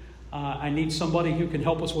 I need somebody who can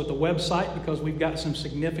help us with the website because we've got some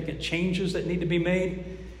significant changes that need to be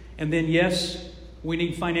made. And then, yes, we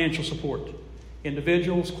need financial support.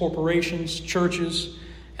 Individuals, corporations, churches.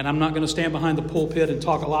 And I'm not going to stand behind the pulpit and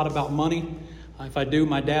talk a lot about money. If I do,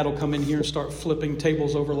 my dad will come in here and start flipping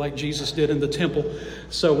tables over like Jesus did in the temple.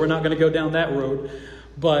 So we're not going to go down that road.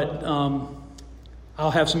 But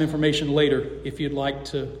I'll have some information later if you'd like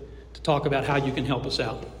to talk about how you can help us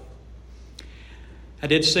out. I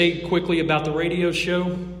did say quickly about the radio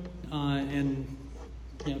show. And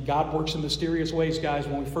God works in mysterious ways, guys.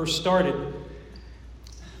 When we first started,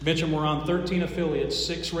 I mentioned we're on 13 affiliates,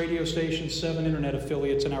 6 radio stations, 7 internet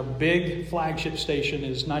affiliates, and our big flagship station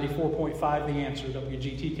is 94.5 The Answer,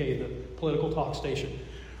 WGTK, the political talk station.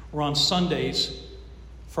 We're on Sundays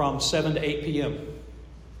from 7 to 8 p.m.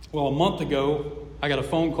 Well, a month ago, I got a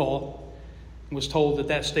phone call and was told that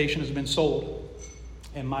that station has been sold.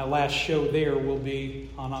 And my last show there will be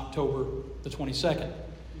on October the 22nd.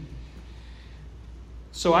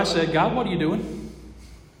 So I said, God, what are you doing?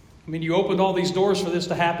 I mean, you opened all these doors for this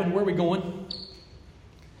to happen. Where are we going?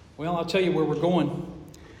 Well, I'll tell you where we're going.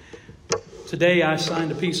 Today, I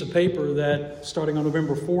signed a piece of paper that, starting on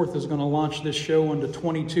November 4th, is going to launch this show into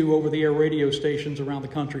 22 over-the-air radio stations around the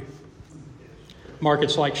country.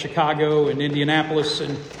 Markets like Chicago and Indianapolis.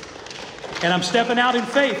 And I'm stepping out in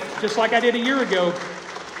faith, just like I did a year ago,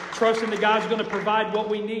 trusting that God's going to provide what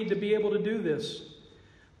we need to be able to do this.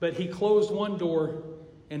 But He closed one door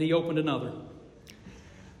and He opened another.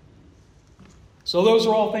 So those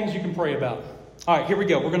are all things you can pray about. All right, here we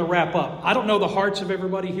go. We're going to wrap up. I don't know the hearts of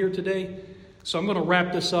everybody here today, so I'm going to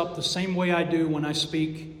wrap this up the same way I do when I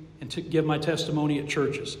speak and to give my testimony at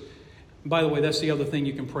churches. And by the way, that's the other thing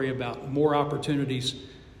you can pray about. More opportunities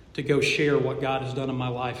to go share what God has done in my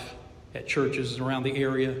life at churches around the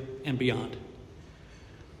area and beyond.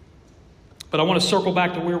 But I want to circle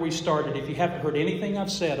back to where we started. If you haven't heard anything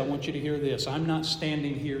I've said, I want you to hear this. I'm not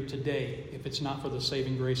standing here today if it's not for the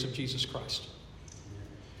saving grace of Jesus Christ.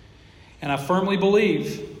 And I firmly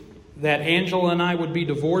believe that Angela and I would be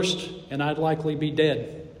divorced and I'd likely be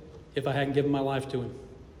dead if I hadn't given my life to Him.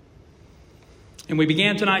 And we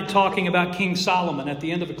began tonight talking about King Solomon. At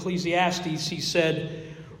the end of Ecclesiastes, he said,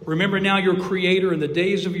 "Remember now your Creator in the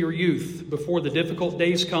days of your youth, before the difficult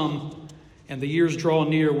days come and the years draw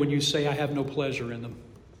near when you say, I have no pleasure in them."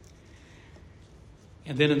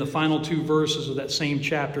 And then in the final two verses of that same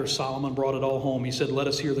chapter, Solomon brought it all home. He said, "Let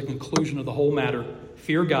us hear the conclusion of the whole matter.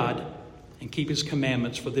 Fear God and keep his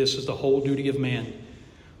commandments, for this is the whole duty of man.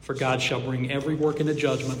 For God shall bring every work into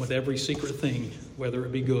judgment with every secret thing, whether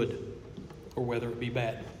it be good or whether it be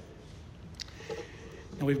bad."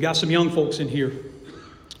 And we've got some young folks in here,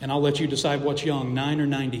 and I'll let you decide what's young, 9 or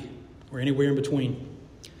 90, or anywhere in between.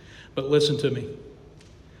 But listen to me.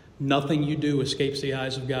 Nothing you do escapes the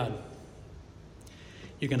eyes of God.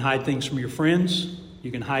 You can hide things from your friends.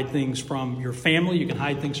 You can hide things from your family. You can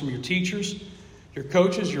hide things from your teachers, your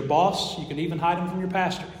coaches, your boss. You can even hide them from your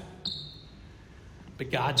pastor.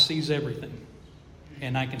 But God sees everything.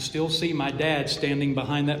 And I can still see my dad standing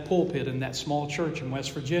behind that pulpit in that small church in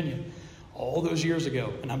West Virginia all those years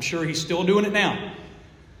ago. And I'm sure he's still doing it now.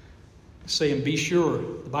 Saying, be sure.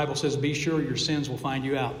 The Bible says, be sure your sins will find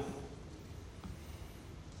you out.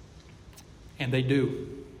 And they do.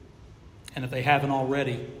 And if they haven't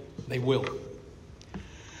already, they will.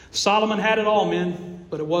 Solomon had it all, men,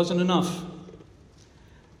 but it wasn't enough.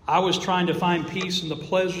 I was trying to find peace in the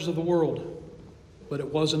pleasures of the world, but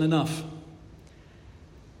it wasn't enough.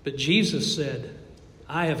 But Jesus said,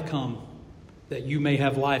 I have come that you may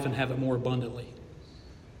have life and have it more abundantly.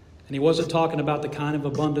 And he wasn't talking about the kind of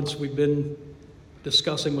abundance we've been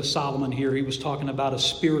discussing with Solomon here. He was talking about a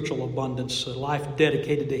spiritual abundance, a life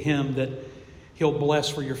dedicated to him that he'll bless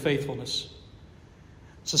for your faithfulness.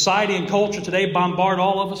 Society and culture today bombard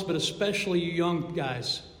all of us, but especially you young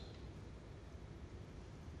guys,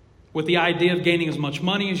 with the idea of gaining as much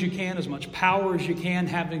money as you can, as much power as you can,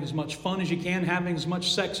 having as much fun as you can, having as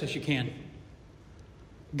much sex as you can.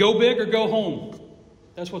 Go big or go home.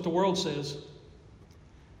 That's what the world says.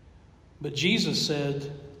 But Jesus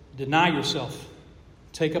said, deny yourself,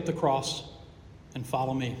 take up the cross, and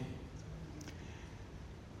follow me.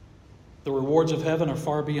 The rewards of heaven are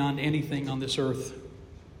far beyond anything on this earth,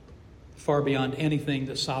 far beyond anything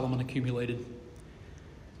that Solomon accumulated.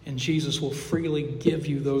 And Jesus will freely give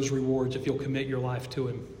you those rewards if you'll commit your life to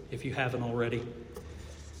him, if you haven't already.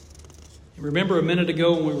 Remember a minute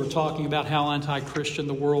ago when we were talking about how anti-Christian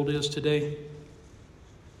the world is today?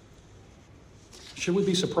 Should we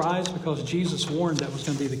be surprised? Because Jesus warned that was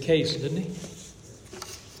going to be the case, didn't he? And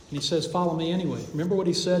he says, follow me anyway. Remember what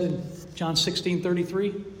he said in John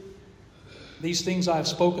 16:33? These things I have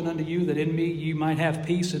spoken unto you, that in me you might have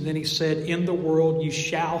peace. And then he said, in the world you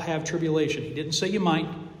shall have tribulation. He didn't say you might.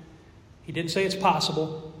 He didn't say it's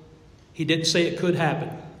possible. He didn't say it could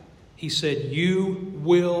happen. He said, you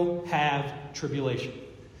will have tribulation.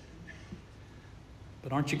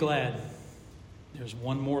 But aren't you glad? There's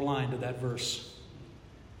one more line to that verse.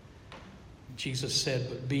 Jesus said,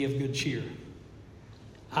 but be of good cheer.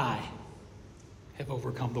 I have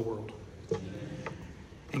overcome the world.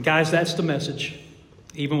 And guys, that's the message.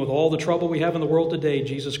 Even with all the trouble we have in the world today,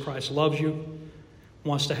 Jesus Christ loves you,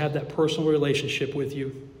 wants to have that personal relationship with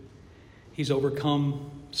you. He's overcome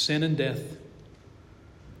sin and death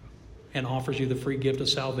and offers you the free gift of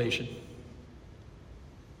salvation.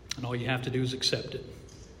 And all you have to do is accept it.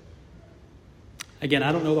 Again,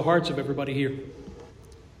 I don't know the hearts of everybody here.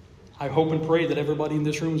 I hope and pray that everybody in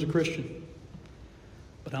this room is a Christian.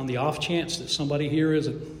 But on the off chance that somebody here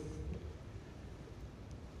isn't,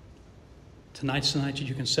 tonight's the night that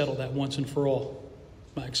you can settle that once and for all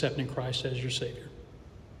by accepting Christ as your Savior.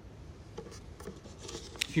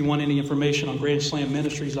 If you want any information on Grand Slam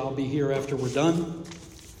Ministries, I'll be here after we're done.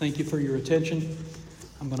 Thank you for your attention.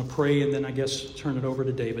 I'm going to pray and then I guess turn it over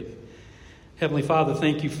to David. Heavenly Father,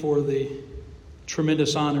 thank you for the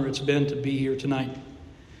tremendous honor it's been to be here tonight,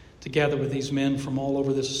 to gather with these men from all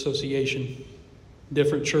over this association,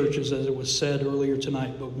 different churches, as it was said earlier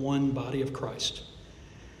tonight, but one body of Christ.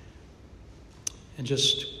 And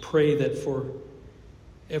just pray that for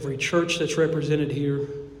every church that's represented here,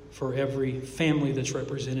 for every family that's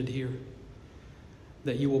represented here,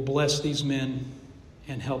 that you will bless these men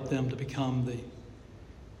and help them to become the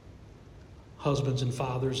husbands and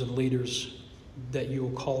fathers and leaders that you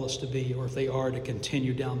will call us to be, or if they are, to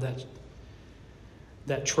continue down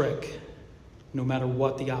that trek, no matter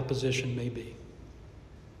what the opposition may be.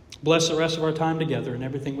 Bless the rest of our time together, and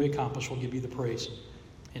everything we accomplish will give you the praise.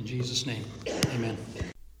 In Jesus' name, amen.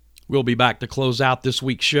 We'll be back to close out this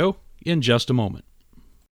week's show in just a moment.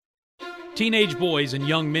 Teenage boys and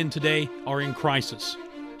young men today are in crisis.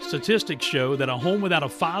 Statistics show that a home without a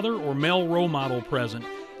father or male role model present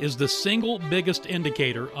is the single biggest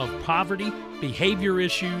indicator of poverty, behavior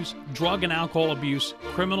issues, drug and alcohol abuse,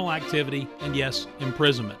 criminal activity, and yes,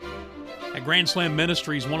 imprisonment. At Grand Slam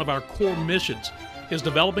Ministries, one of our core missions is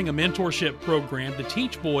developing a mentorship program to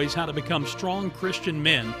teach boys how to become strong Christian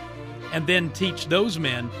men and then teach those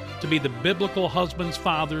men to be the biblical husbands,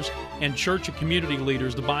 fathers, and church and community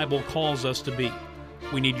leaders the Bible calls us to be.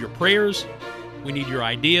 We need your prayers, we need your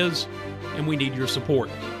ideas, and we need your support.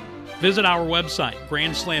 Visit our website,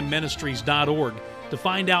 grandslamministries.org, to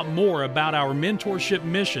find out more about our mentorship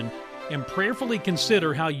mission and prayerfully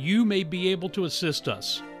consider how you may be able to assist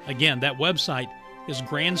us. Again, that website is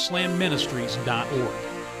grandslamministries.org.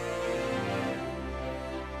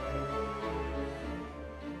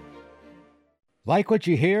 Like what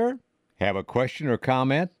you hear? Have a question or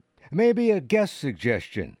comment? Maybe a guest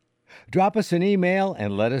suggestion? Drop us an email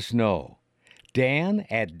and let us know.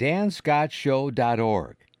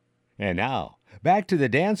 Dan@danscottshow.org. And now, back to the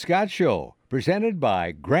Dan Scott Show, presented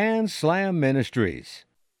by Grand Slam Ministries.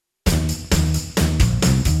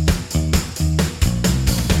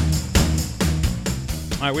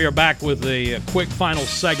 All right, we are back with a quick final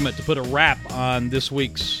segment to put a wrap on this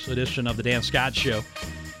week's edition of the Dan Scott Show.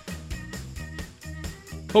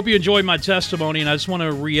 Hope you enjoyed my testimony, and I just want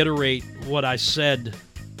to reiterate what I said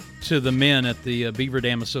to the men at the Beaver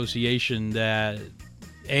Dam Association, that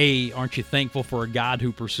A, aren't you thankful for a God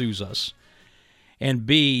who pursues us? And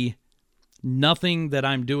B, nothing that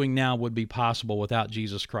I'm doing now would be possible without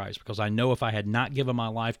Jesus Christ, because I know if I had not given my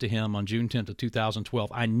life to him on June 10th of 2012,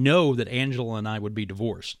 I know that Angela and I would be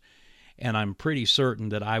divorced, and I'm pretty certain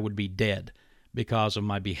that I would be dead because of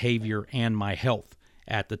my behavior and my health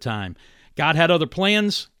at the time. God had other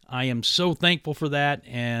plans. I am so thankful for that,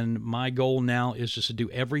 and my goal now is just to do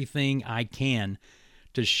everything I can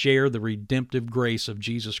to share the redemptive grace of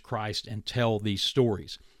Jesus Christ and tell these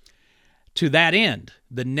stories. To that end,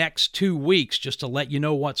 the next 2 weeks, just to let you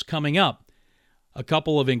know what's coming up, a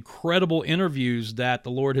couple of incredible interviews that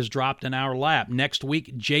the Lord has dropped in our lap. Next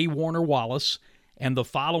week, J. Warner Wallace, and the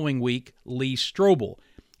following week, Lee Strobel.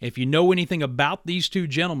 If you know anything about these two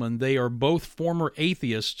gentlemen, they are both former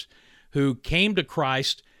atheists who came to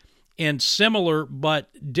Christ in similar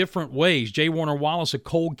but different ways. J. Warner Wallace, a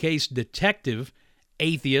cold case detective,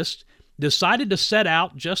 atheist, decided to set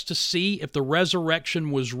out just to see if the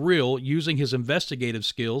resurrection was real using his investigative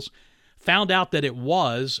skills, found out that it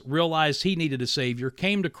was, realized he needed a Savior,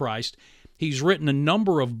 came to Christ. He's written a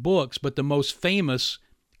number of books, but the most famous,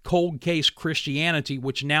 Cold Case Christianity,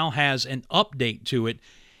 which now has an update to it,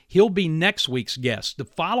 he'll be next week's guest. The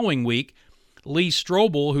following week, Lee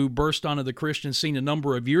Strobel, who burst onto the Christian scene a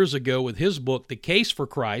number of years ago with his book, The Case for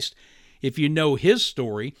Christ, if you know his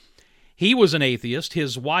story, he was an atheist.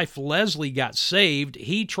 His wife, Leslie, got saved.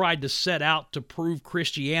 He tried to set out to prove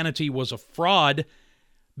Christianity was a fraud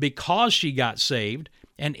because she got saved,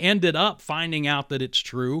 and ended up finding out that it's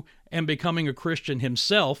true and becoming a Christian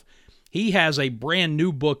himself. He has a brand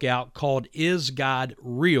new book out called Is God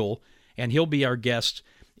Real? And he'll be our guest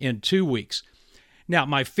in 2 weeks. Now,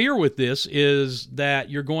 my fear with this is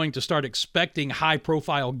that you're going to start expecting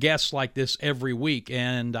high-profile guests like this every week,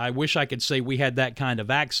 and I wish I could say we had that kind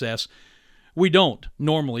of access. We don't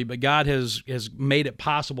normally, but God has made it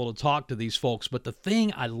possible to talk to these folks. But the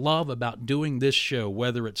thing I love about doing this show,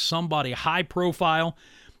 whether it's somebody high-profile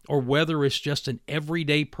or whether it's just an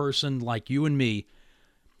everyday person like you and me,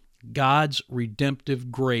 God's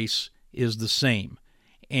redemptive grace is the same.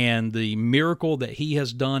 And the miracle that he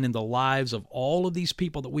has done in the lives of all of these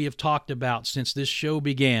people that we have talked about since this show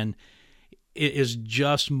began, it is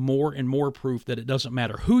just more and more proof that it doesn't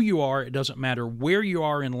matter who you are, it doesn't matter where you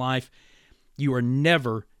are in life, you are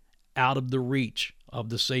never out of the reach of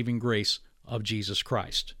the saving grace of Jesus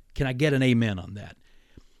Christ. Can I get an amen on that?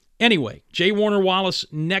 Anyway, J. Warner Wallace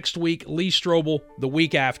next week, Lee Strobel the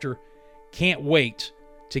week after. Can't wait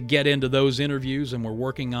to get into those interviews, and we're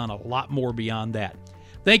working on a lot more beyond that.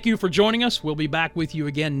 Thank you for joining us. We'll be back with you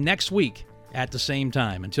again next week at the same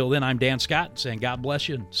time. Until then, I'm Dan Scott saying God bless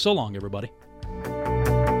you, and so long, everybody.